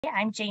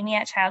I'm Jamie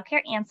at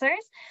Childcare Answers.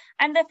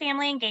 I'm the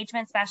family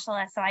engagement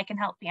specialist, so I can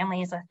help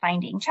families with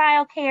finding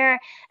childcare,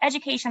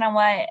 education on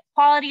what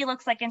quality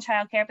looks like in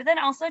childcare, but then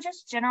also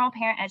just general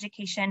parent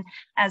education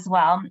as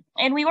well.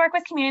 And we work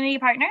with community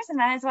partners, and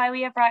that is why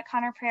we have brought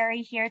Conner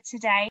Prairie here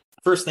today.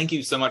 First, thank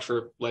you so much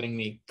for letting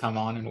me come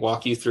on and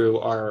walk you through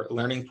our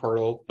learning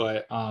portal.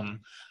 But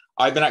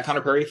I've been at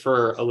Conner Prairie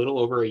for a little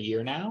over a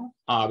year now.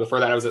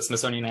 Before that, I was at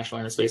Smithsonian National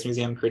Air and Space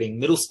Museum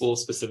creating middle school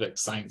specific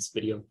science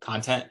video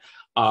content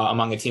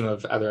among a team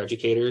of other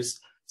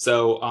educators.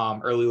 So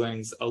early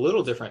learning's a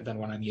little different than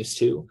what I'm used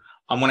to.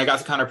 When I got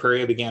to Conner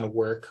Prairie, I began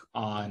work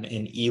on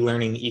an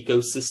e-learning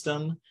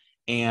ecosystem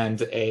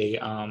and a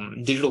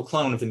digital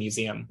clone of the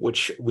museum,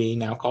 which we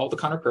now call the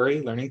Conner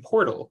Prairie Learning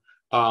Portal.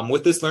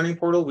 With this learning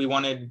portal, we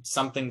wanted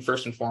something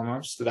first and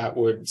foremost that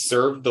would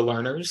serve the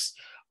learners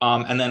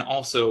and then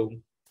also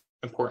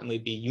importantly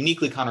be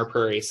uniquely Conner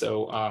Prairie.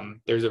 So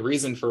there's a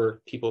reason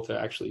for people to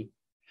actually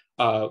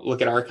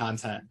look at our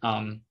content.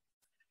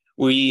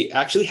 We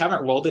actually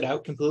haven't rolled it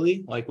out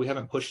completely, like we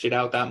haven't pushed it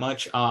out that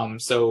much.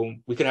 So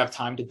we could have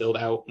time to build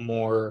out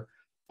more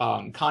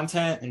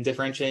content and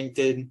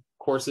differentiated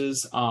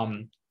courses.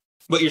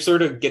 But you're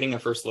sort of getting a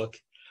first look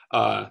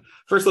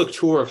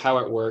tour of how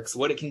it works,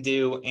 what it can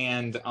do,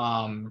 and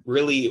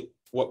really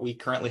what we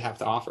currently have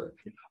to offer.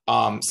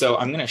 So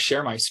I'm going to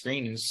share my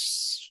screen and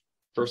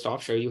first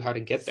off show you how to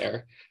get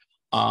there.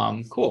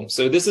 Cool.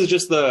 So this is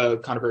just the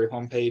Conner Prairie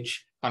homepage,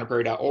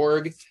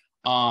 connerprairie.org.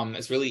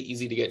 It's really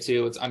easy to get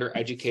to. It's under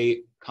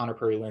Educate, Conner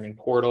Prairie Learning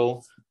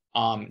Portal.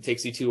 It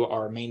takes you to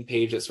our main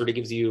page that sort of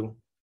gives you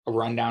a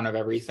rundown of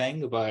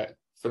everything, but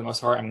for the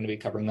most part, I'm going to be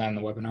covering that in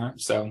the webinar.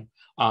 So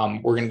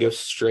we're going to go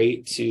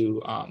straight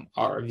to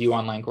our View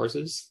Online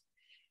courses.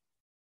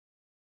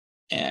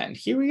 And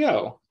here we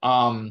go.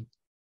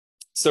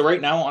 So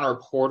right now on our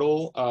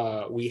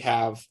portal, we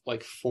have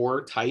like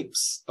 4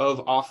 types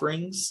of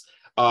offerings.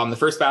 The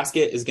first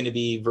basket is going to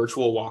be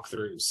virtual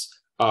walkthroughs,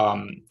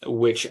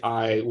 which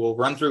I will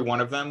run through one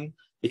of them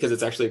because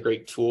it's actually a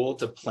great tool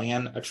to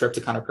plan a trip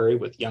to Conner Prairie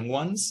with young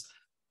ones.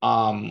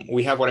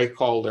 We have what I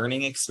call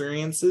learning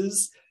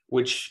experiences,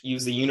 which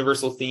use the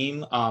universal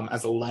theme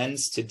as a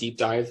lens to deep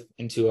dive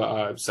into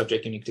a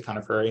subject unique to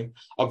Conner Prairie.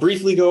 I'll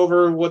briefly go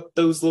over what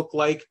those look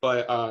like,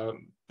 but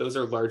those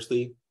are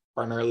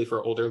primarily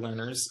for older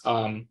learners.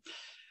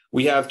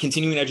 We have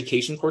continuing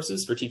education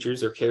courses for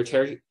teachers or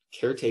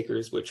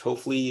caretakers, which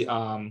hopefully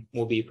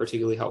will be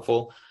particularly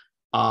helpful.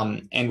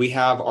 And we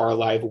have our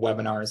live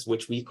webinars,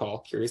 which we call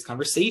Curious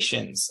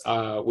Conversations,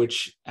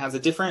 which has a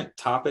different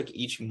topic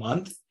each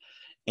month.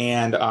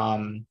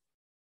 And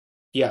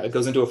yeah, it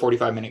goes into a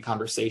 45-minute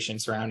conversation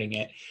surrounding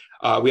it.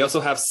 We also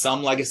have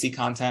some legacy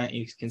content.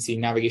 You can see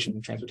navigation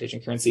and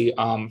transportation currency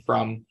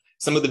from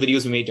some of the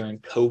videos we made during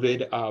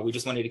COVID. We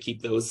just wanted to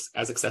keep those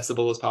as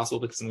accessible as possible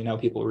because we know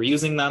people were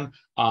using them.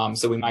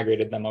 So we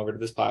migrated them over to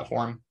this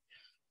platform.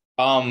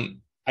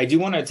 I do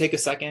want to take a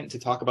second to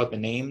talk about the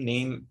name.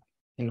 Name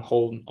can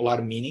hold a lot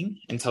of meaning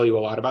and tell you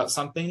a lot about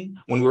something.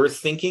 When we were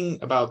thinking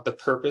about the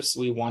purpose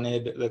we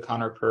wanted the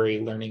Conner Prairie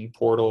Learning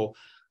Portal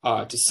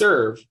to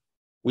serve,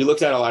 we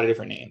looked at a lot of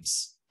different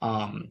names,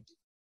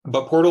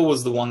 but portal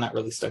was the one that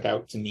really stuck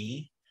out to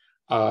me.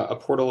 A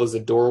portal is a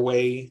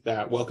doorway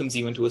that welcomes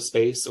you into a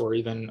space or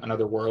even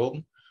another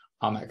world.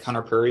 At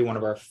Conner Prairie, one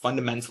of our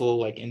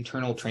fundamental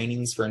internal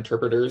trainings for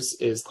interpreters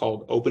is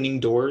called Opening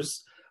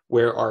Doors,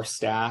 where our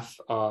staff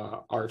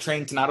are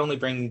trained to not only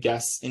bring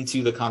guests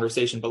into the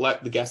conversation, but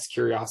let the guests'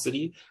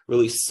 curiosity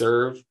really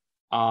serve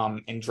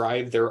and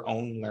drive their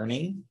own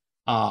learning.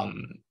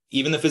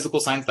 Even the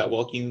physical signs that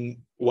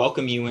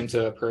welcome you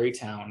into Prairie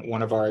Town,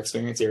 one of our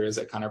experience areas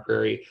at Conner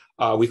Prairie,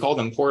 we call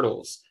them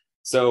portals.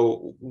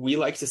 So we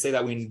like to say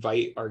that we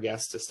invite our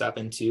guests to step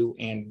into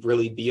and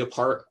really be a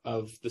part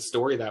of the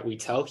story that we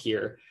tell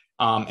here.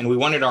 And we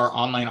wanted our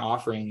online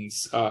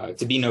offerings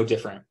to be no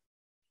different.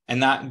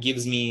 And that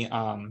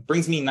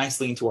brings me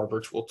nicely into our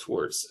virtual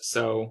tours.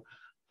 So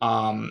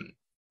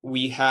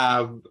we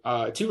have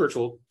 2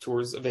 virtual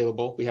tours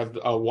available. We have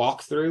a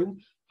walkthrough,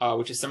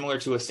 which is similar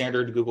to a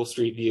standard Google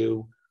Street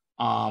View,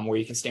 where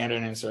you can stand at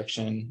an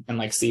intersection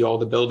and see all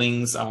the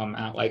buildings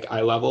at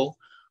eye level,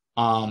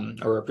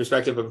 or a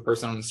perspective of a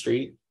person on the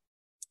street.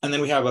 And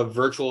then we have a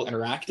virtual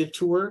interactive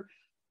tour,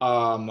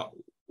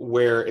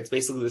 where it's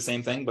basically the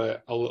same thing,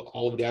 but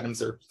all of the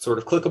items are sort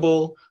of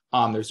clickable.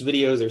 There's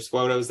videos, there's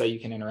photos that you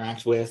can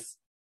interact with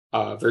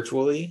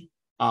virtually.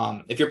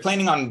 If you're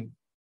planning on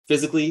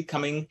physically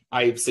coming,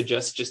 I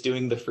suggest just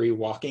doing the free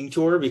walking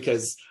tour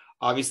because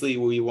obviously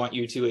we want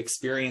you to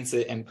experience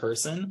it in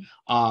person.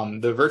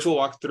 The virtual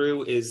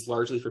walkthrough is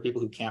largely for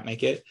people who can't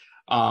make it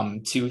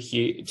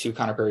to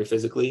Conner Prairie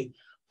physically.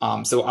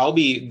 So I'll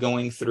be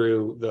going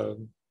through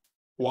the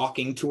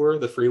walking tour,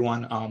 the free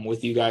one,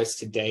 with you guys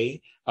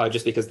today,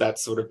 just because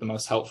that's sort of the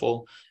most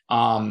helpful.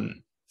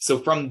 So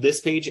from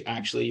this page,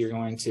 actually, you're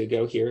going to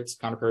go here. It's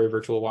Conner Prairie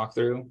Virtual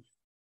Walkthrough.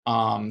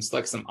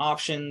 Select some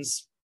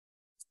options.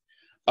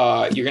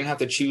 You're going to have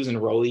to choose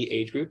enrollee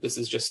age group. This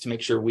is just to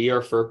make sure we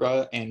are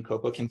FERPA and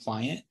COPA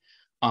compliant.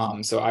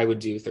 So I would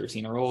do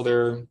 13 or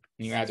older, and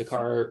you add to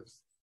cart.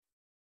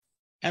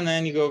 And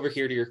then you go over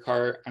here to your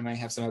cart. I might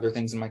have some other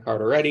things in my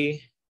cart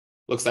already.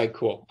 Looks like,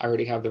 cool, I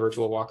already have the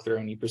virtual walkthrough,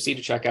 and you proceed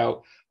to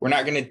checkout. We're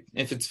not going to,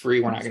 if it's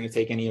free, we're not going to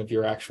take any of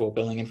your actual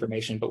billing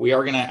information, but we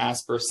are going to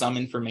ask for some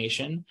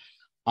information.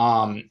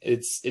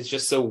 It's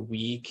just so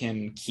we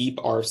can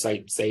keep our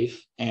site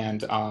safe,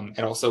 and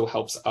it also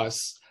helps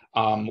us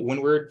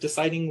when we're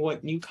deciding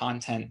what new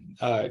content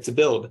to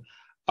build.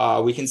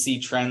 We can see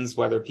trends,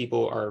 whether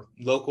people are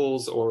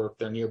locals or if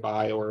they're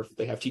nearby or if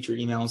they have teacher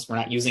emails. We're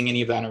not using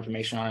any of that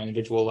information on an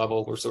individual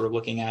level. We're sort of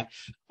looking at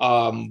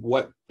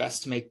what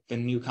best to make the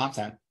new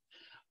content.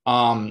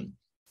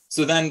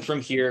 So then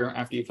from here,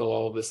 after you fill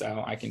all of this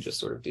out, I can just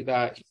sort of do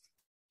that,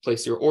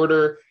 place your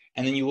order,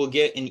 and then you will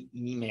get an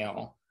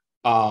email.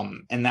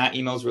 And that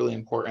email is really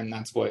important.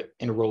 That's what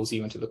enrolls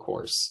you into the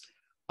course.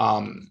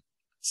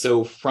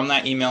 So from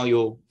that email,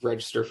 you'll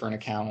register for an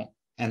account,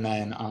 and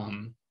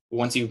then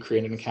once you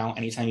create an account,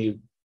 anytime you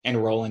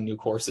enroll in new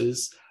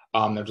courses,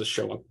 they'll just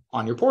show up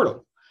on your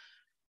portal.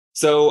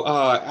 So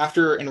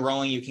after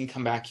enrolling, you can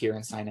come back here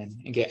and sign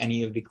in and get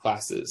any of the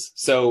classes.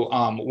 So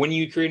when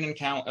you create an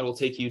account, it'll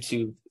take you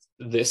to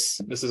this.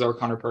 This is our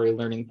Conner Prairie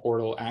Learning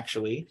portal,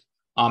 actually.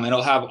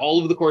 It'll have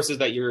all of the courses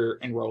that you're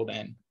enrolled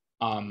in.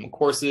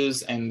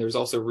 Courses, and there's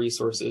also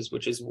resources,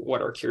 which is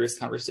what our Curious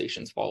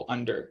Conversations fall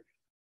under.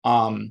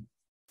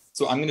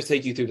 So I'm going to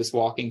take you through this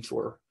walking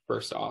tour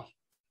first off.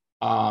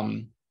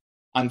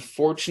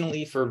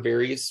 Unfortunately, for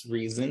various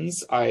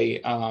reasons, I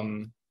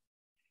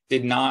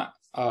did not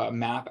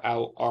map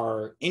out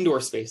our indoor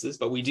spaces,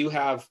 but we do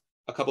have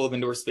a couple of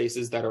indoor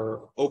spaces that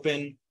are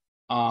open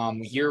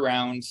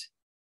year-round,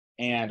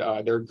 and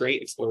they're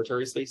great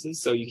exploratory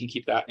spaces, so you can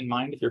keep that in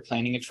mind if you're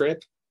planning a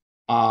trip.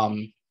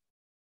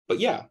 But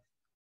yeah,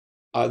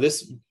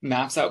 this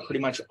maps out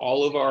pretty much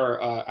all of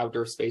our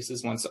outdoor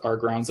spaces once our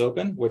grounds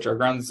open, which our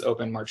grounds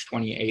open March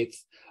 28th,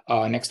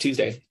 next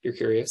Tuesday, if you're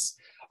curious.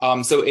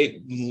 So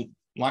it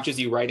launches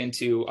you right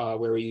into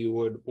where you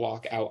would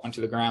walk out onto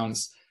the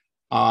grounds.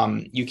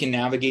 You can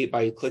navigate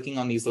by clicking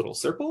on these little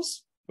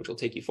circles, which will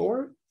take you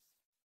forward,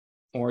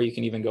 or you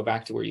can even go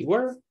back to where you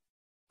were.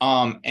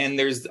 And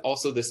there's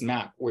also this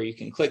map where you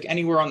can click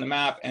anywhere on the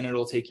map and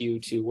it'll take you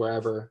to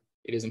wherever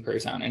it is in Prairie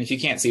Town. And if you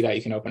can't see that,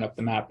 you can open up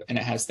the map and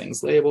it has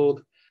things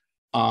labeled.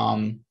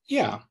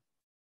 Yeah.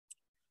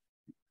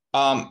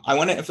 I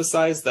want to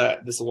emphasize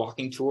that this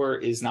walking tour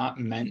is not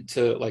meant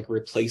to like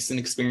replace an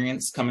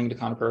experience coming to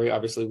Conner Prairie.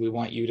 Obviously, we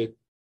want you to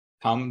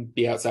come,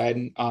 be outside,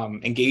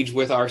 engage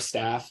with our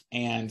staff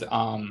and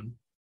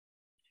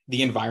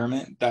the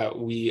environment that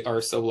we are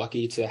so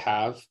lucky to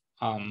have,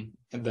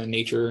 the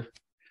nature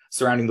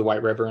surrounding the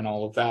White River and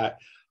all of that.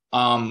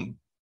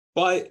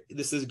 But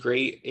this is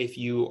great if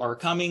you are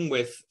coming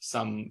with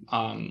some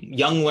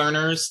young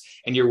learners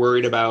and you're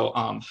worried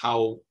about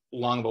how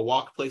long of a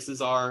walk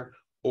places are,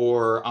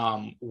 or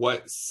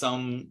what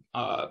some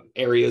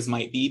areas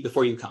might be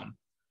before you come.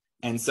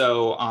 And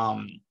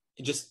so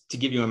just to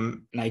give you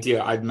an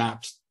idea, I've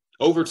mapped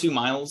over 2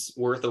 miles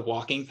worth of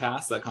walking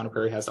paths that Conner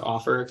Prairie has to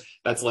offer.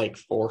 That's like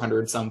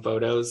 400 some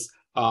photos.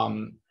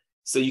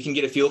 So you can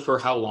get a feel for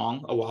how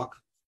long a walk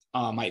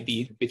might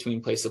be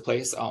between place to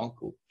place. I'll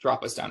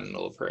drop us down in the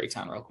middle of Prairie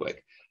Town real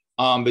quick.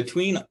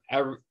 Between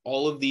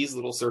all of these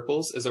little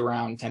circles is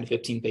around 10 to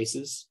 15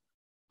 paces.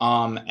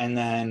 And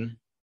then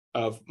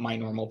of my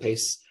normal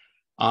pace.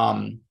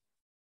 And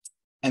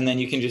then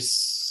you can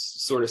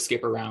just sort of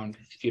skip around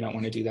if you don't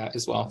want to do that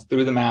as well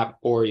through the map,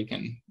 or you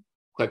can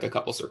click a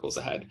couple circles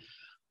ahead.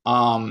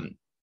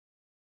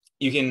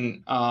 You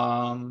can,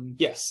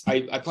 yes,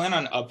 I plan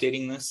on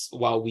updating this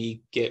while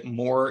we get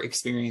more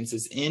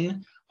experiences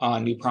in.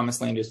 New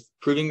Promised Land is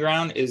Proving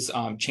Ground is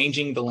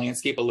changing the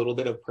landscape a little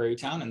bit of Prairie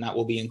Town, and that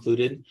will be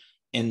included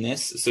in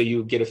this. So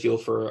you get a feel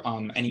for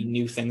any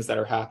new things that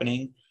are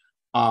happening.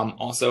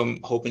 Also, I'm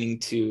hoping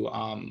to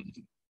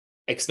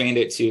expand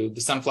it to the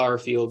sunflower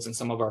fields and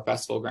some of our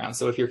festival grounds.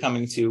 So if you're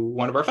coming to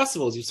one of our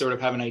festivals, you sort of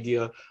have an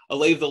idea, a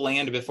lay of the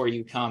land before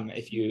you come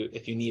if you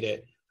need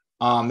it.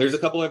 There's a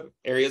couple of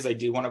areas I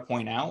do want to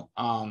point out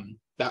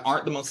that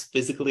aren't the most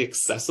physically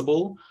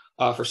accessible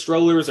for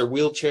strollers or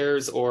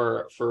wheelchairs,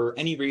 or for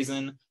any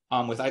reason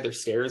with either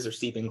stairs or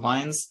steep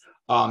inclines,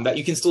 that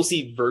you can still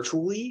see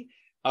virtually,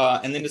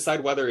 and then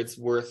decide whether it's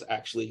worth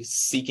actually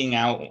seeking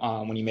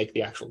out when you make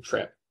the actual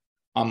trip.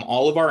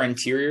 All of our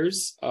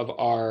interiors of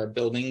our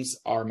buildings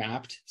are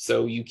mapped,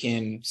 so you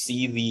can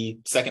see the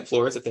second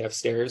floors if they have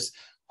stairs.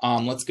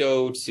 Let's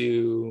go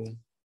to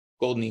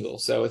Golden Eagle.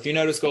 So if you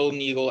notice,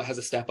 Golden Eagle has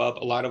a step up.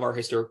 A lot of our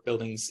historic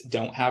buildings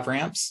don't have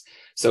ramps,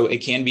 so it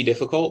can be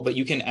difficult, but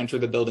you can enter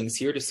the buildings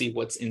here to see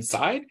what's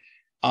inside.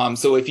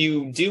 So if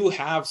you do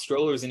have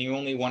strollers and you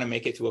only want to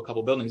make it to a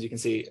couple buildings, you can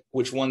see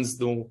which ones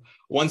the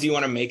ones you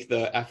want to make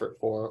the effort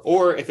for.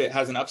 Or if it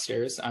has an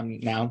upstairs, I'm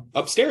now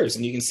upstairs,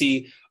 and you can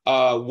see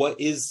what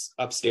is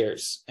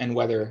upstairs and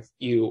whether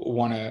you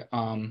want to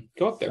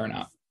go up there or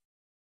not.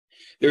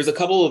 There's a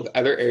couple of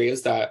other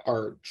areas that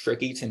are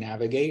tricky to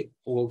navigate.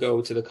 We'll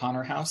go to the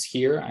Conner House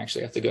here. I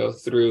actually have to go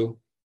through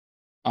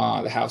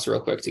the house real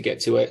quick to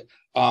get to it.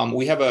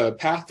 We have a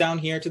path down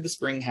here to the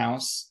spring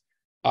house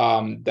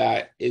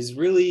that is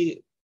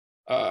really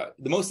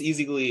the most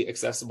easily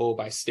accessible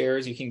by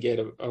stairs. You can get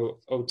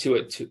to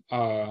it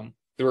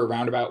through a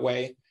roundabout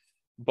way.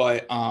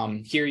 But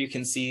here you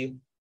can see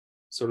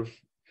sort of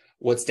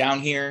what's down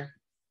here.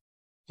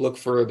 Look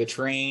for the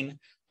terrain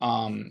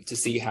to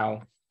see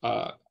how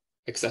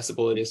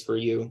accessible it is for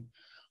you.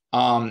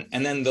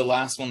 And then the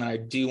last one that I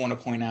do want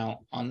to point out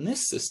on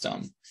this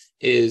system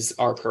is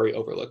our Prairie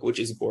Overlook, which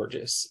is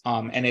gorgeous.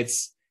 And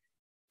it's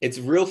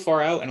real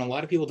far out, and a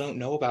lot of people don't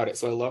know about it.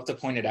 So I love to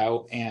point it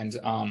out. And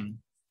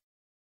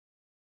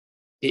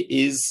it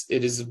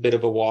is a bit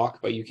of a walk,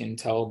 but you can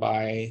tell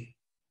by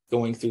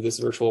going through this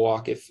virtual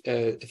walk if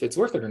it's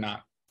worth it or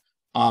not.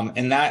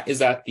 And that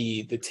is at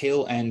the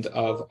tail end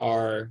of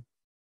our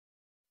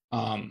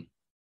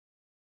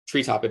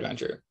treetop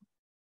adventure.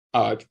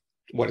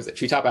 What is it?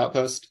 Treetop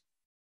Outpost?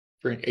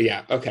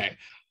 Yeah, okay.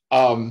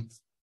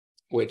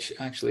 Which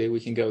actually we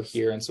can go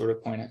here and sort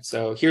of point it.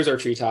 So here's our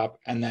treetop,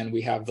 and then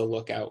we have the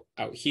lookout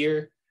out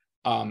here.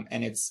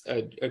 And it's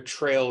a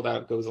trail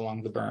that goes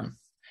along the berm.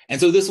 And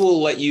so this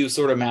will let you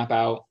sort of map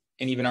out,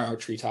 and even our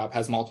treetop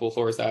has multiple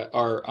floors that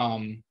are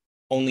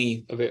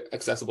only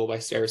accessible by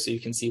stairs, so you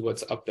can see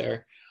what's up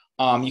there.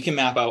 You can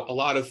map out a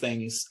lot of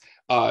things.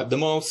 The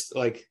most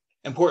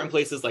important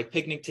places like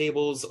picnic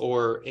tables,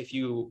 or if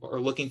you are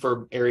looking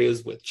for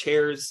areas with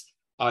chairs,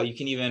 you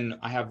can even,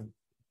 I have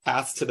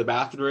paths to the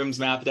bathrooms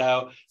mapped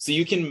out. So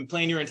you can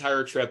plan your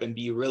entire trip and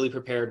be really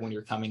prepared when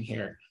you're coming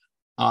here.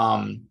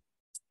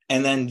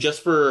 And then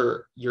just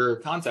for your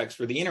context,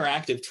 for the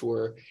interactive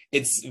tour,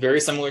 it's very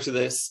similar to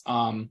this.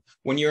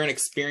 When you're in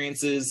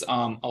experiences,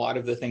 a lot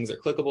of the things are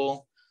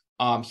clickable.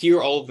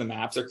 Here, all of the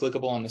maps are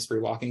clickable on this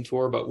free walking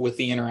tour, but with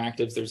the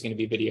interactives, there's going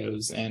to be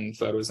videos and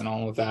photos and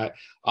all of that.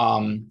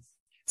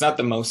 It's not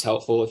the most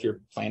helpful if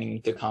you're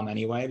planning to come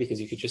anyway,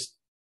 because you could just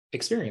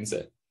experience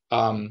it.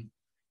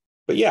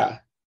 But yeah,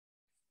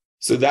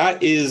 so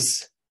that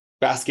is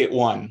basket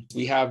one.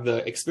 We have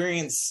the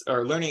experience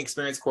or learning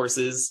experience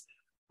courses,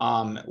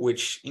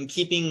 which in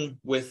keeping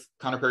with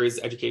Conner Prairie's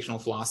educational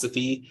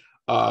philosophy,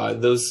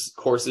 those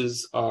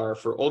courses are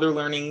for older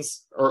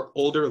learners,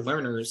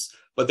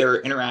 but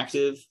they're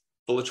interactive,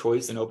 full of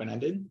choice, and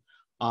open-ended.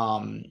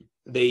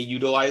 They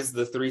utilize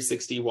the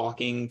 360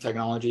 walking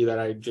technology that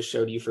I just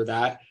showed you for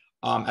that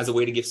as a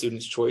way to give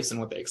students choice in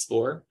what they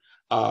explore.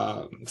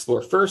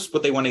 Explore first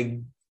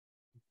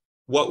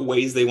what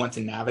ways they want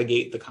to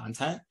navigate the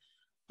content.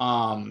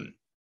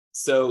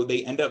 So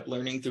they end up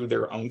learning through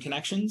their own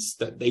connections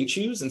that they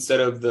choose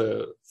instead of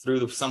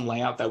through some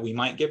layout that we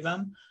might give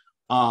them.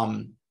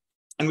 And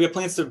we have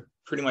plans to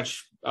pretty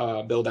much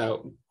build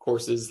out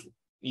courses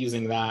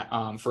using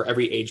that for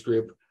every age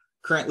group.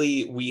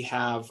 Currently, we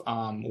have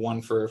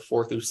one for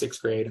 4th through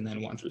 6th grade, and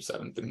then one through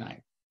 7th through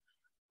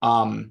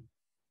 9th.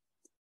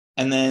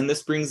 And then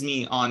this brings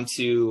me on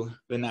to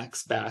the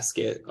next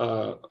basket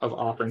of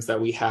offerings that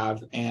we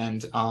have.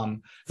 And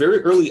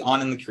very early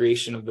on in the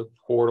creation of the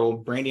portal,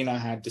 Brandy and I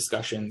had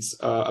discussions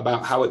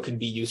about how it could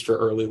be used for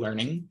early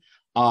learning.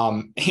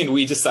 And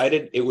we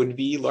decided it would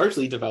be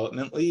largely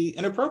developmentally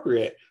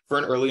inappropriate for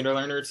an early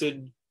learner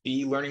to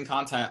be learning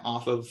content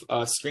off of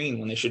a screen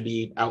when they should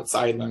be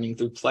outside learning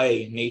through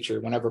play and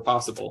nature whenever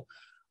possible,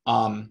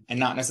 and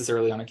not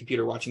necessarily on a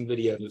computer watching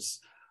videos.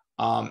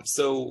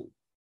 So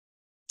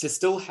to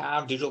still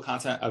have digital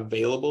content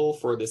available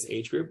for this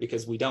age group,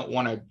 because we don't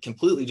want to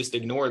completely just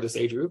ignore this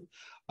age group,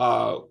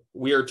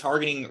 we are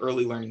targeting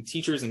early learning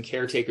teachers and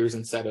caretakers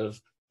instead of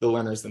the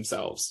learners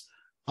themselves.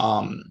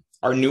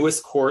 Our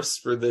newest course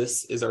for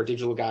this is our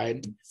digital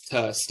guide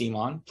to STEAM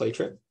On Play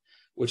Trip,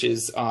 which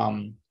is,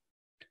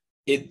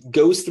 it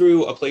goes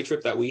through a play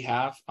trip that we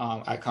have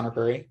at Conner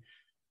Prairie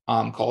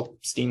called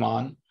STEAM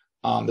On.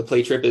 The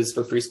play trip is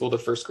for preschool to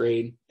 1st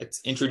grade. It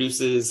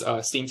introduces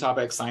STEAM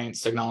topics,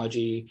 science,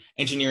 technology,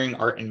 engineering,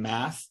 art, and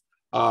math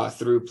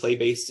through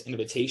play-based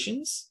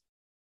invitations.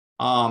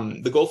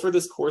 The goal for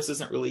this course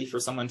isn't really for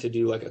someone to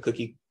do like a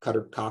cookie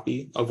cutter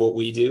copy of what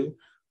we do,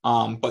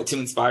 but to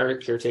inspire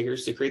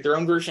caretakers to create their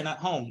own version at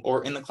home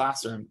or in the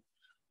classroom.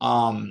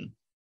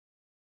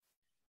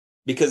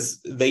 Because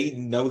they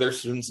know their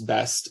students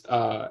best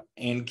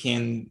and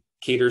can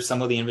cater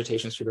some of the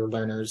invitations to their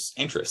learners'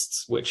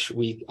 interests, which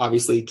we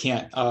obviously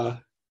can't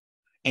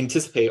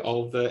anticipate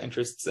all of the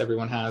interests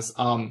everyone has.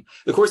 The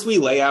course we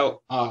lay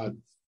out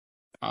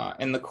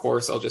in the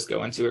course, I'll just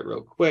go into it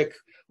real quick.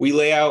 We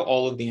lay out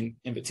all of the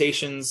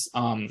invitations.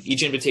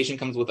 Each invitation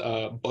comes with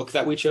a book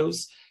that we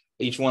chose.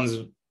 Each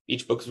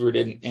book's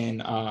rooted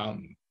in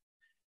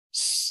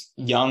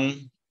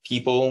young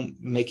people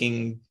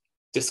making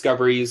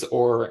discoveries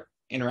or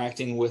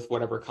interacting with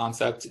whatever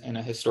concept in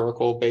a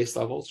historical based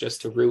level,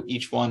 just to root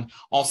each one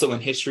also in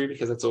history,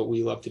 because that's what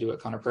we love to do at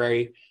Conner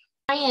Prairie.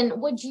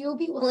 Ryan, would you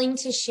be willing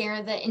to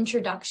share the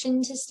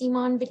introduction to STEAM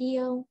On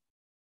video?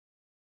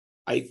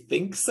 I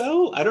think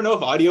so. I don't know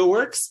if audio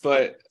works,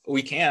 but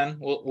we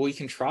can. We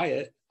can try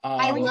it.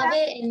 I love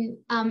it,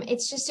 and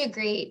it's just a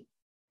great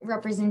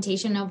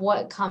representation of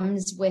what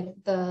comes with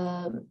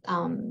the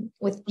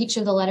with each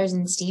of the letters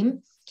in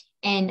STEAM,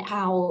 and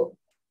how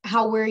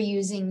we're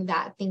using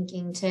that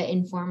thinking to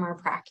inform our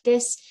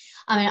practice.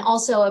 And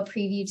also a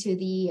preview to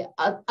the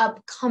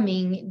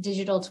upcoming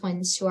digital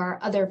twins to our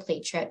other play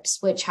trips,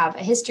 which have a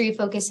history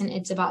focus and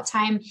It's About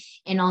Time,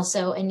 and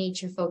also a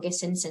nature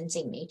focus in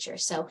Sensing Nature.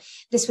 So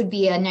this would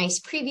be a nice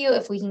preview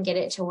if we can get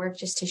it to work,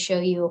 just to show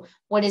you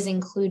what is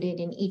included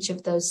in each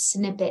of those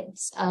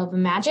snippets of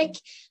magic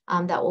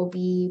that will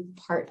be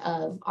part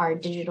of our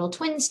digital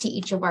twins to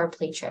each of our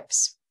play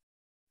trips.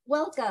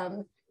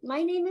 Welcome.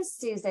 My name is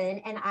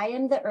Susan, and I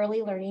am the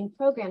Early Learning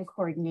Program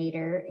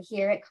Coordinator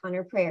here at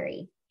Conner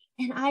Prairie.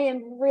 And I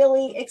am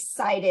really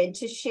excited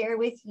to share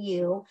with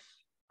you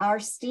our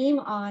STEAM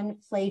On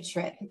Play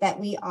Trip that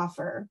we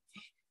offer.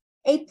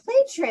 A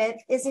play trip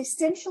is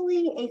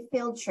essentially a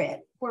field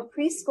trip for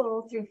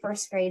preschool through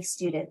first grade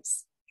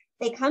students.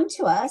 They come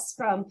to us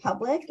from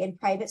public and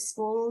private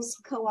schools,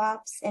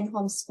 co-ops, and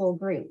homeschool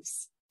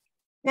groups.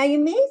 Now, you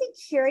may be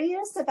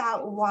curious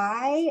about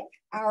why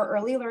our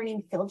early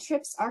learning field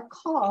trips are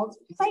called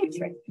play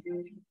trips.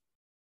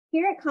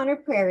 Here at Conner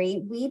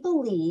Prairie, we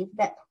believe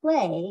that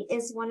play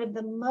is one of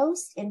the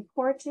most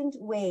important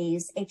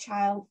ways a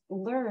child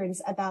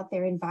learns about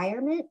their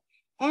environment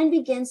and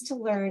begins to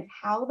learn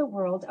how the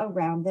world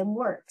around them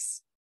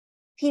works.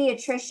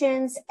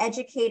 Pediatricians,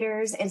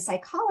 educators, and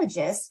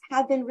psychologists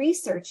have been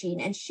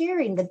researching and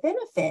sharing the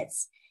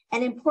benefits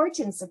and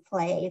importance of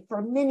play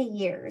for many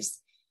years.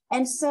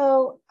 And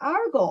so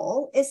our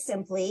goal is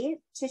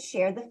simply to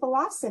share the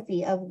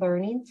philosophy of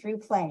learning through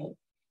play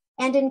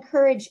and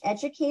encourage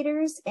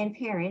educators and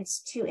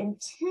parents to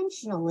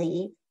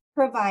intentionally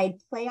provide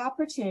play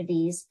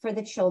opportunities for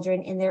the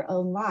children in their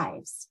own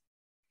lives.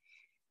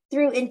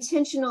 Through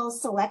intentional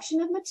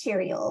selection of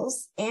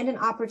materials and an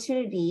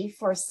opportunity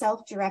for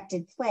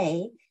self-directed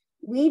play,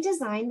 we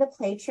design the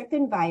play trip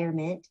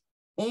environment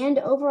and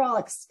overall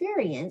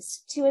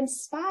experience to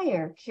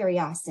inspire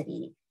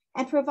curiosity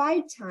and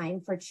provide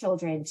time for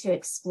children to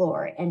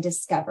explore and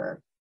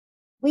discover.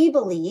 We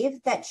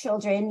believe that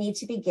children need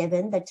to be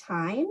given the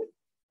time,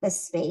 the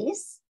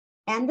space,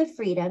 and the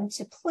freedom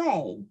to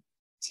play,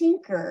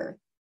 tinker,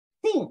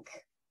 think,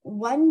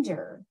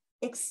 wonder,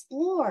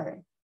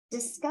 explore,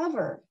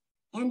 discover,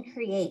 and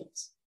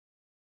create.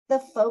 The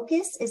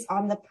focus is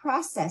on the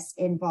process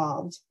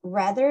involved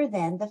rather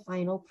than the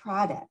final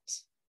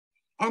product,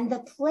 and the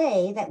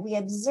play that we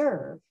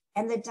observe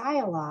and the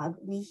dialogue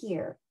we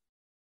hear.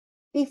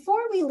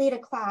 Before we lead a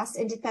class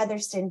into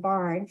Featherston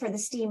Barn for the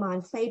STEAM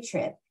On Play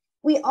Trip,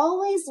 we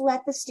always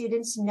let the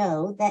students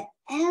know that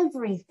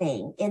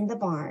everything in the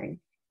barn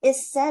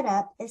is set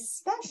up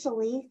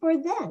especially for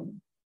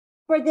them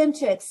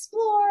to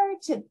explore,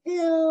 to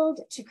build,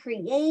 to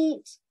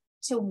create,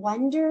 to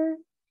wonder.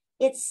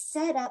 It's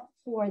set up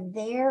for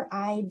their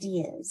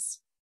ideas.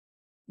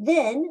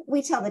 Then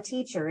we tell the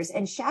teachers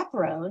and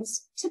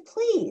chaperones to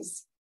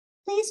please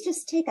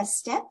just take a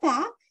step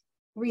back,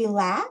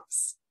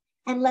 relax,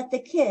 and let the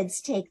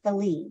kids take the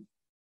lead.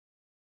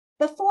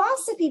 The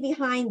philosophy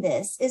behind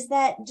this is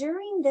that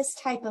during this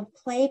type of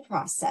play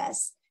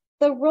process,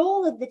 the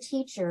role of the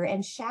teacher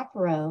and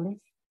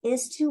chaperone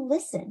is to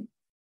listen,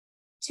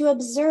 to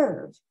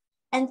observe,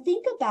 and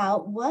think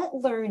about what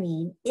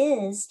learning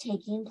is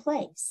taking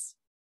place.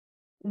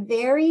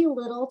 Very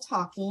little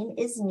talking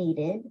is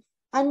needed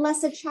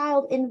unless a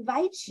child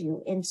invites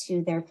you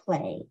into their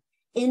play,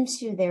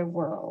 into their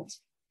world.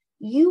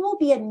 You will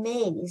be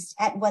amazed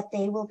at what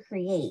they will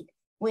create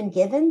when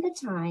given the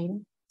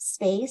time,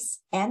 space,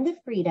 and the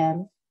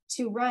freedom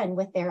to run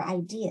with their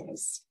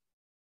ideas.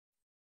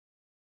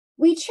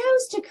 We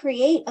chose to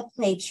create a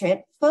play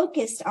trip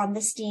focused on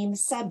the STEAM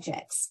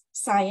subjects: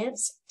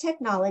 science,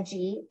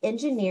 technology,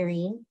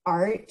 engineering,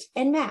 art,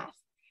 and math,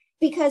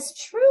 because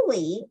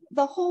truly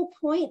the whole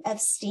point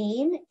of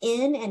STEAM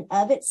in and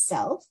of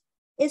itself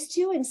is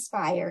to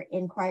inspire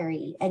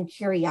inquiry and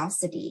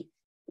curiosity,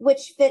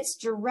 which fits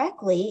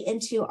directly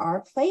into our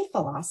play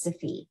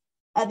philosophy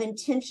of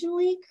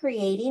intentionally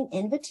creating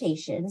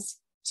invitations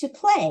to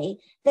play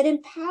that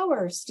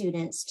empower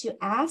students to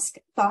ask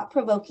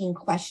thought-provoking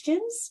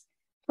questions,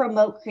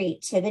 promote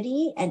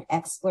creativity and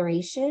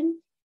exploration,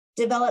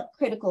 develop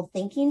critical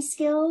thinking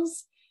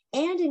skills,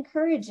 and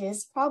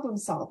encourages problem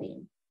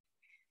solving.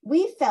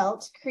 We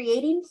felt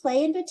creating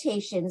play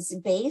invitations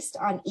based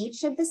on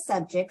each of the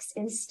subjects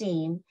in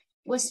STEAM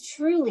was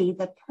truly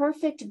the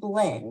perfect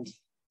blend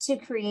to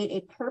create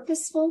a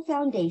purposeful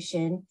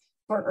foundation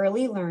for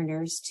early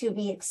learners to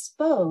be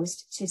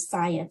exposed to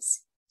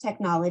science,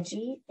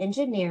 technology,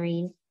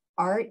 engineering,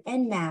 art,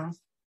 and math,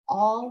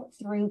 all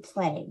through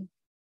play.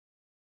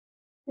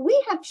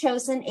 We have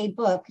chosen a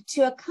book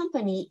to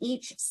accompany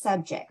each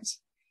subject.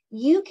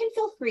 You can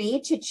feel free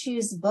to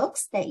choose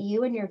books that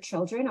you and your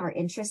children are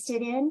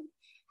interested in.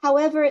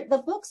 However, the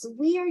books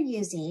we are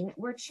using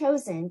were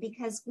chosen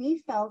because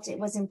we felt it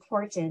was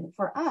important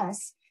for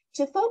us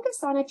to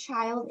focus on a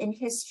child in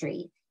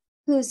history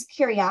whose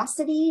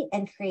curiosity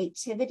and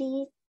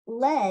creativity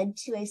led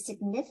to a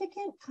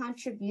significant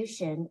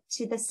contribution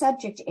to the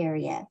subject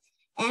area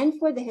and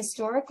for the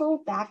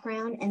historical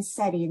background and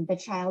setting the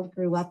child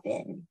grew up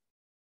in.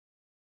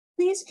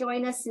 Please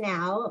join us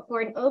now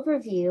for an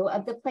overview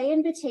of the play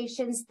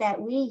invitations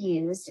that we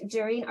used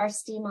during our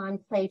STEAM On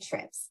play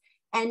trips.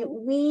 And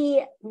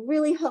we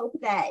really hope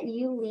that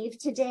you leave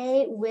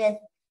today with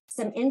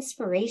some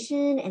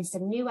inspiration and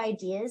some new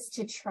ideas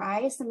to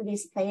try some of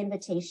these play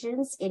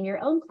invitations in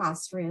your own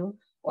classroom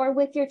or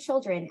with your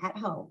children at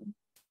home.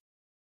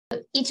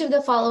 Each of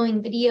the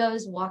following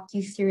videos walk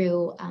you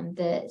through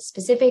the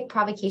specific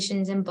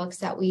provocations and books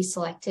that we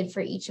selected for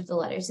each of the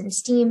letters in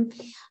STEAM.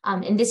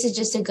 And this is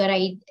just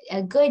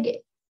a good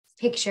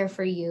picture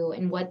for you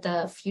and what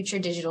the future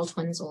digital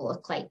twins will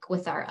look like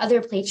with our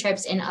other play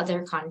trips and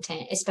other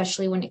content,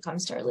 especially when it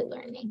comes to early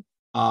learning.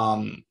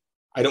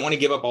 I don't want to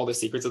give up all the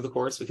secrets of the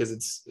course because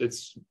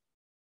it's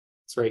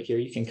right here.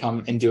 You can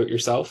come and do it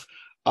yourself.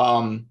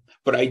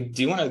 But I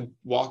do want to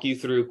walk you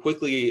through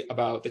quickly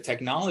about the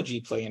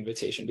technology play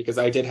invitation, because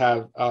I did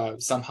have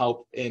some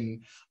help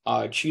in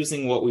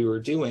choosing what we were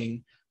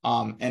doing.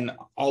 And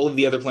all of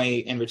the other play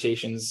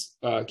invitations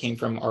came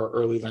from our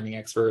early learning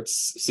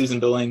experts. Susan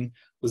Billing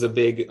was a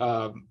big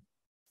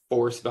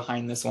force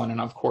behind this one.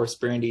 And of course,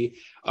 Brandy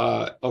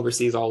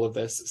oversees all of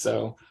this.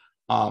 So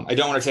I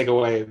don't want to take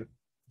away,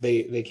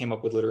 they came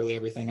up with literally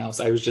everything else.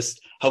 I was just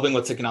helping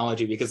with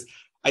technology because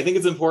I think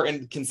it's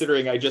important,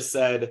 considering I just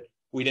said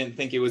we didn't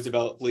think it was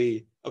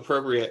developmentally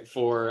appropriate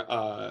for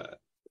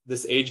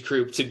this age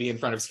group to be in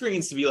front of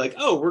screens, to be like,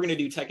 oh, we're going to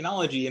do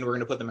technology and we're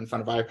going to put them in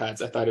front of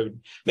iPads. I thought it would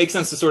make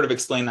sense to sort of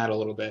explain that a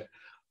little bit.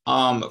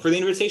 For the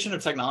invitation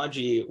of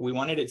technology, we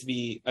wanted it to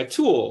be a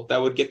tool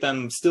that would get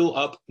them still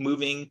up,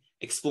 moving,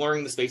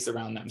 exploring the space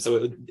around them.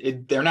 So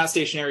they're not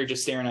stationary,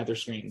 just staring at their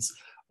screens.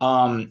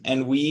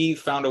 And we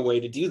found a way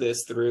to do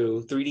this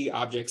through 3D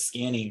object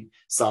scanning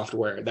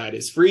software that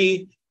is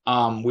free.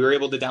 We were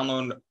able to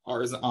download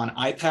ours on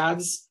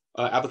iPads.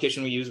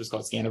 Application we used was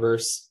called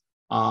Scaniverse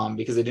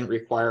because it didn't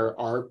require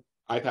our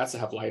iPads to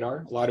have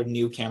LiDAR. A lot of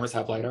new cameras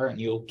have LiDAR and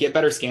you'll get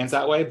better scans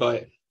that way,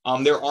 but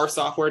there are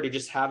software to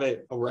just have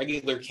it, a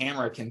regular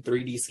camera can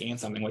 3D scan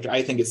something, which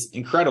I think is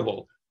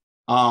incredible.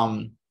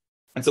 And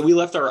so we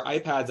left our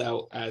iPads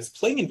out as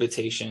play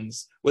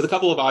invitations with a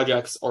couple of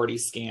objects already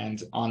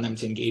scanned on them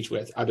to engage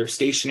with, either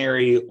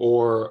stationary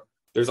or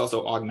there's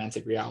also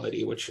augmented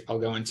reality, which I'll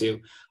go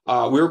into.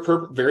 We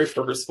were very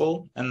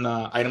purposeful in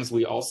the items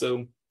we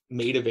also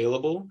made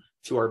available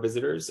to our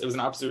visitors. It was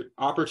an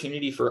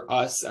opportunity for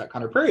us at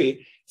Conner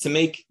Prairie to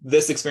make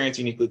this experience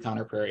uniquely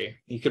Conner Prairie.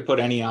 You could put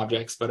any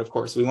objects, but of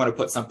course we want to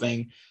put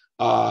something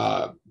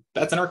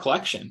that's in our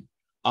collection.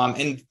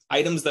 And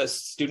items that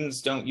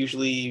students don't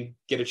usually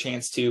get a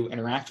chance to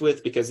interact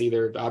with because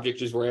either the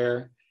object is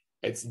rare,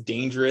 it's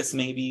dangerous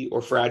maybe,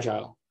 or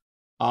fragile.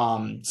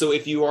 So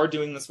if you are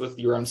doing this with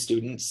your own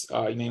students,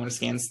 you may want to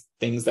scan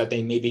things that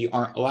they maybe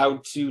aren't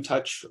allowed to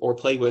touch or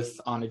play with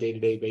on a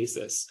day-to-day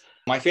basis.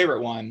 My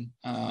favorite one,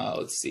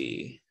 let's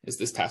see, is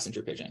this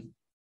passenger pigeon.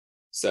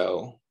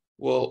 So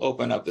we'll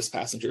open up this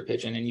passenger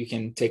pigeon and you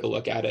can take a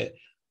look at it.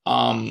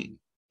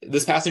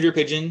 This passenger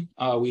pigeon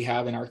we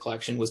have in our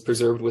collection was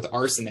preserved with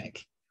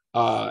arsenic.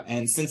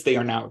 And since they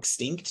are now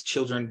extinct,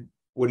 children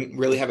wouldn't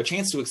really have a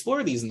chance to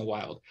explore these in the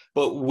wild.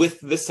 But with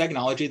this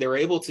technology, they were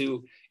able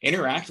to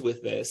interact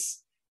with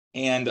this,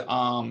 and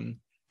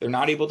they're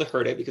not able to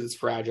hurt it because it's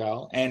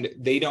fragile, and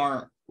they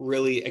aren't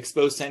really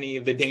exposed to any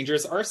of the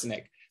dangerous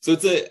arsenic. So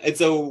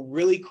it's a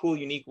really cool,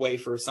 unique way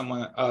for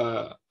someone,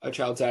 a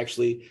child, to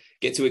actually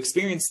get to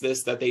experience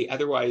this that they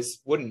otherwise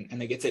wouldn't,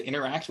 and they get to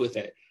interact with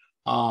it.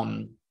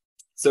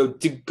 So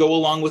to go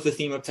along with the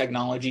theme of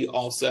technology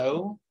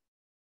also,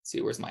 let's see,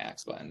 where's my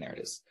X button? There it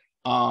is.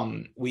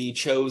 We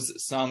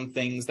chose some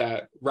things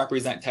that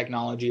represent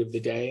technology of the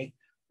day.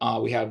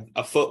 We have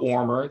a foot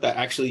warmer that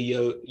actually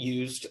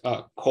used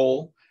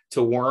coal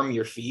to warm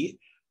your feet.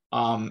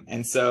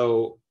 And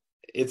so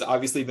it's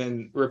obviously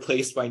been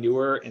replaced by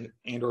newer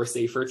and or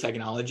safer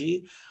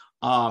technology.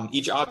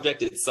 Each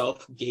object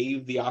itself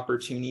gave the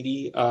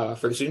opportunity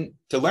for the student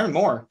to learn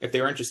more if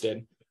they were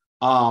interested.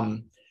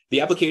 The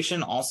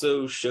application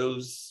also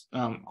shows,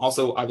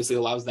 also obviously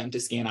allows them to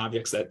scan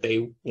objects that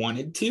they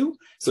wanted to.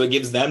 So it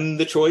gives them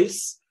the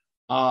choice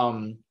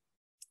to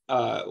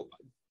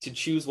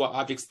choose what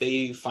objects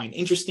they find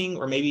interesting,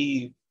 or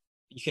maybe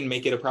you can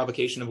make it a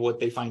provocation of what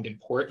they find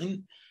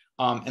important.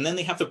 And then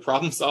they have to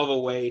problem solve a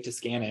way to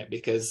scan it,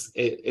 because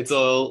it's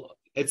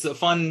a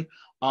fun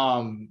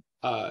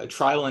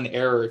trial and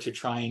error to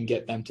try and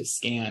get them to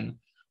scan.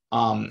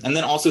 And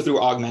then also through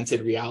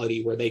augmented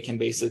reality, where they can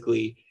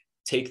basically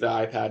take the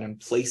iPad and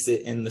place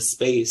it in the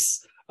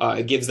space.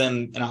 It gives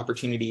them an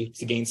opportunity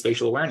to gain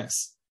spatial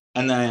awareness.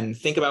 And then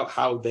think about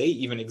how they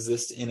even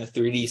exist in a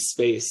 3D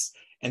space,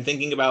 and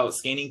thinking about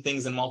scanning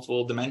things in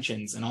multiple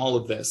dimensions and all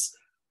of this.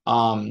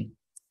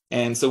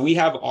 And so we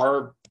have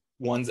our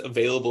ones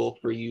available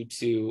for you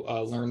to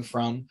learn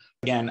from.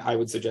 Again, I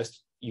would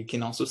suggest you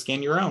can also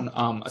scan your own,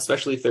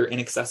 especially if they're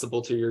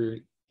inaccessible to your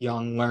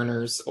young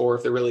learners, or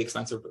if they're really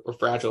expensive or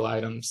fragile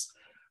items.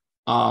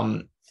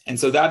 And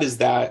so that is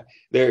that.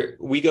 There,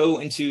 we go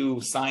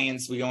into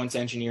science, we go into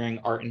engineering,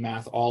 art, and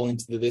math, all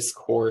into this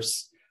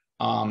course.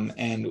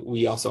 And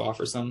we also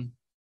offer some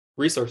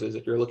resources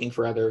if you're looking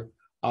for other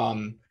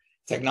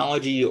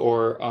technology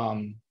or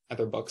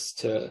other books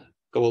to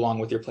go along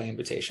with your play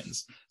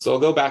invitations. So I'll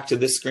go back to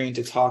this screen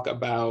to talk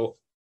about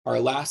our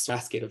last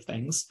basket of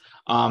things.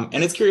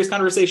 And it's Curious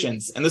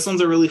Conversations. And this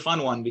one's a really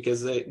fun one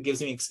because it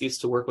gives me an excuse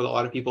to work with a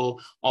lot of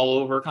people all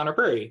over Conner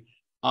Prairie.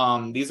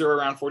 These are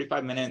around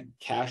 45-minute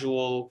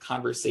casual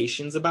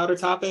conversations about a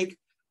topic.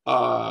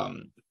 For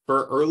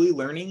early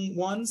learning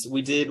ones,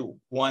 we did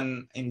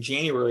one in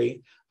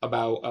January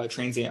about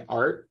transient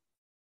art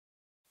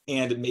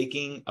and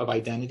making of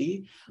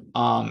identity.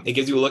 It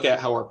gives you a look at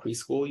how our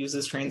preschool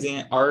uses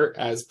transient art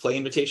as play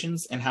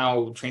invitations and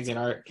how transient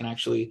art can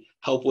actually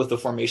help with the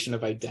formation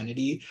of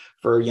identity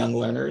for young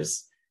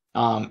learners.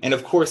 And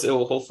of course, it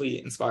will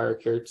hopefully inspire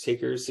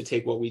caretakers to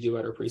take what we do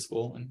at our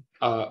preschool and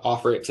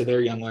offer it to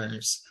their young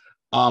learners.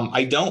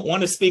 I don't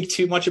want to speak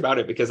too much about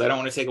it because I don't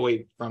want to take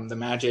away from the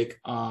magic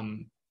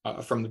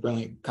from the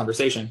brilliant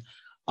conversation.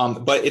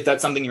 But if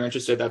that's something you're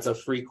interested, that's a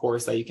free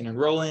course that you can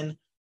enroll in.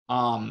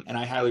 And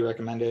I highly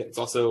recommend it. It's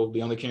also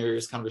the only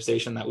Curious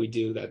Conversation that we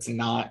do that's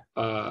not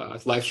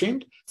live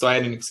streamed. So I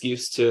had an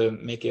excuse to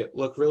make it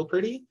look real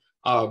pretty.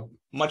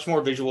 Much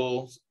more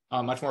visuals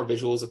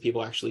of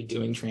people actually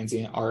doing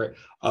transient art,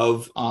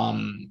 of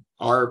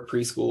our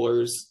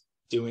preschoolers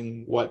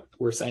doing what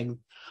we're saying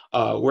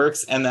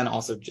works, and then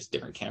also just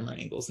different camera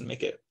angles and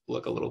make it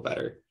look a little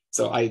better.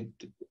 So I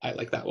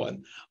like that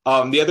one.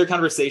 The other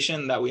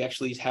conversation that we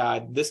actually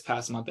had this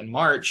past month in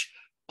March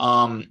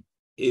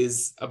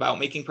is about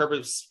making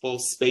purposeful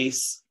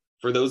space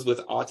for those with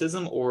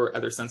autism or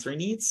other sensory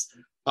needs.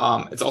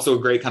 It's also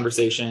a great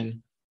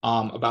conversation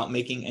about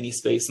making any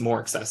space more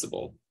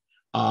accessible.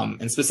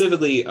 And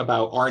specifically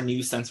about our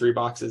new sensory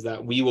boxes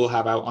that we will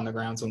have out on the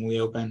grounds when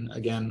we open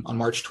again on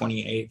March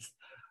 28th.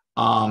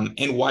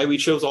 And why we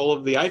chose all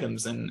of the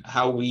items and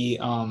how we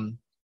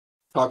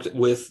talked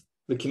with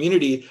the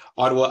community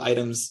on what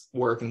items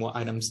work and what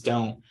items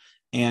don't.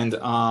 And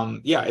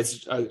yeah,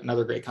 it's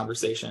another great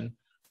conversation.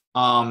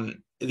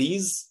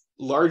 These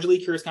largely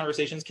Curious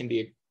Conversations can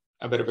be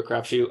a bit of a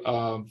crapshoot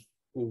of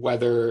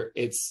whether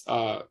it's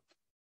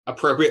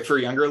appropriate for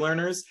younger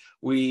learners.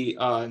 We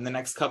in the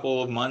next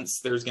couple of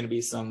months, there's going to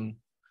be some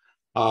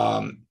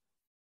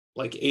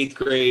like 8th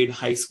grade,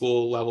 high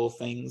school level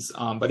things.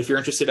 But if you're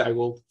interested, I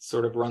will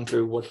sort of run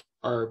through what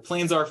our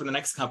plans are for the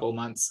next couple of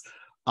months.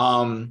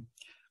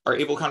 Our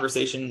Able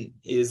conversation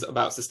is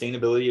about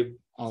sustainability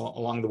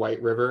along the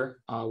White River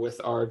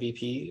with our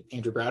VP,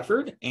 Andrew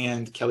Bradford,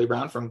 and Kelly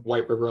Brown from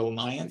White River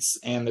Alliance.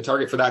 And the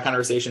target for that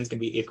conversation is going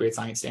to be 8th grade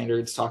science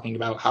standards, talking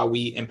about how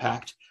we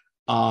impact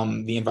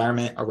the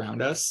environment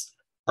around us.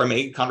 Our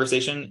May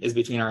conversation is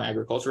between our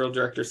agricultural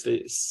director,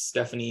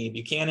 Stephanie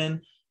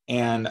Buchanan,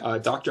 and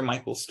Dr.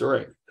 Michael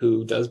Sturek,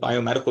 who does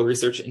biomedical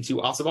research into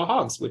Ossawott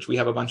hogs, which we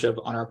have a bunch of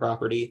on our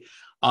property.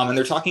 And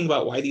they're talking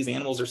about why these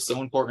animals are so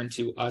important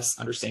to us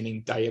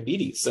understanding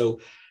diabetes.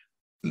 So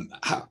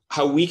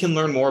how we can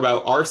learn more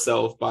about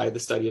ourselves by the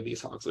study of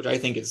these hogs, which I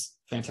think is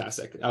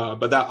fantastic.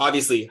 But that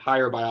obviously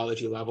higher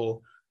biology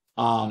level.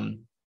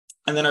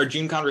 And then our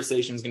June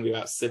conversation is going to be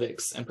about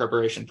civics and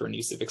preparation for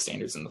new civic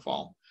standards in the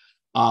fall.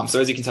 So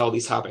as you can tell,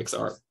 these topics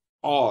are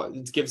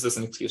it gives us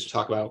an excuse to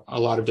talk about a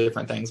lot of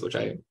different things, which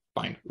I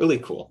find really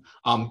cool.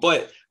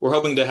 But we're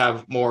hoping to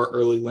have more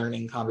early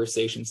learning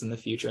conversations in the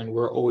future, and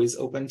we're always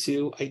open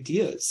to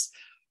ideas.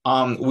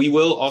 We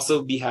will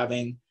also be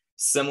having,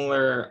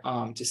 similar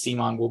to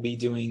CMON, we'll be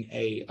doing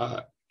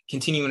a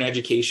continuing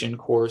education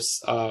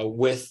course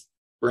with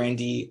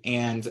Brandy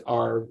and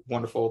our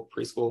wonderful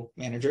preschool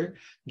manager,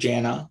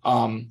 Jana,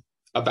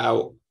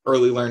 about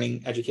early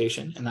learning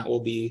education. And that will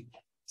be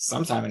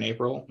sometime in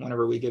April,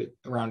 whenever we get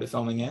around to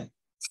filming it.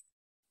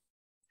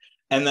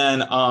 And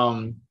then,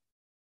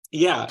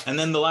 yeah, and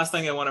then the last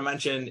thing I want to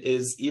mention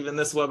is even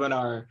this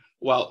webinar,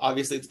 while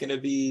obviously it's going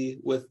to be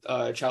with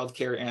Child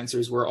Care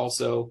Answers, we're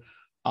also,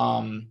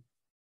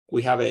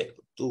 we have it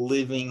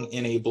living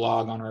in a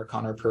blog on our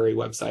Conner Prairie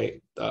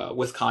website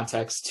with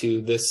context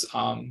to this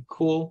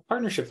cool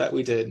partnership that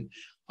we did.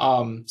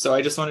 So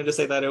I just wanted to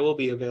say that it will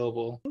be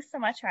available. Thanks so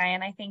much,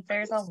 Ryan. I think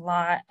there's a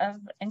lot of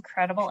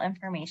incredible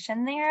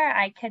information there.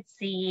 I could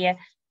see,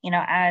 you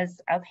know,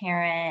 as a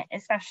parent,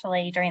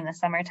 especially during the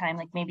summertime,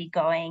 like maybe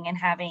going and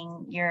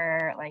having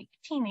your like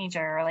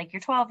teenager or like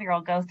your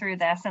 12-year-old go through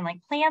this and like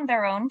plan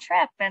their own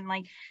trip. And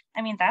like,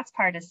 I mean, that's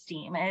part of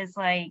STEAM, is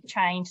like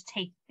trying to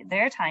take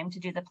their time to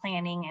do the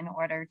planning in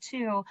order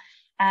to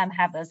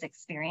have those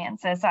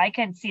experiences. So I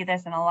could see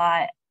this in a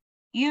lot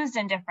used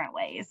in different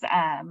ways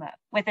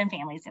within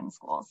families in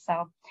schools.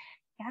 So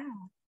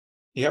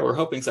yeah, we're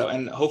hoping so.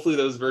 And hopefully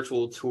those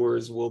virtual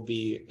tours will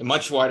be a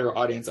much wider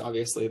audience,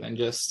 obviously, than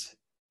just,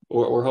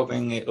 or we're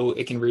hoping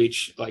it can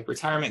reach like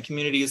retirement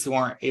communities who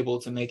aren't able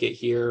to make it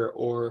here,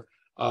 or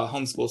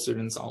homeschool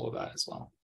students, all of that as well.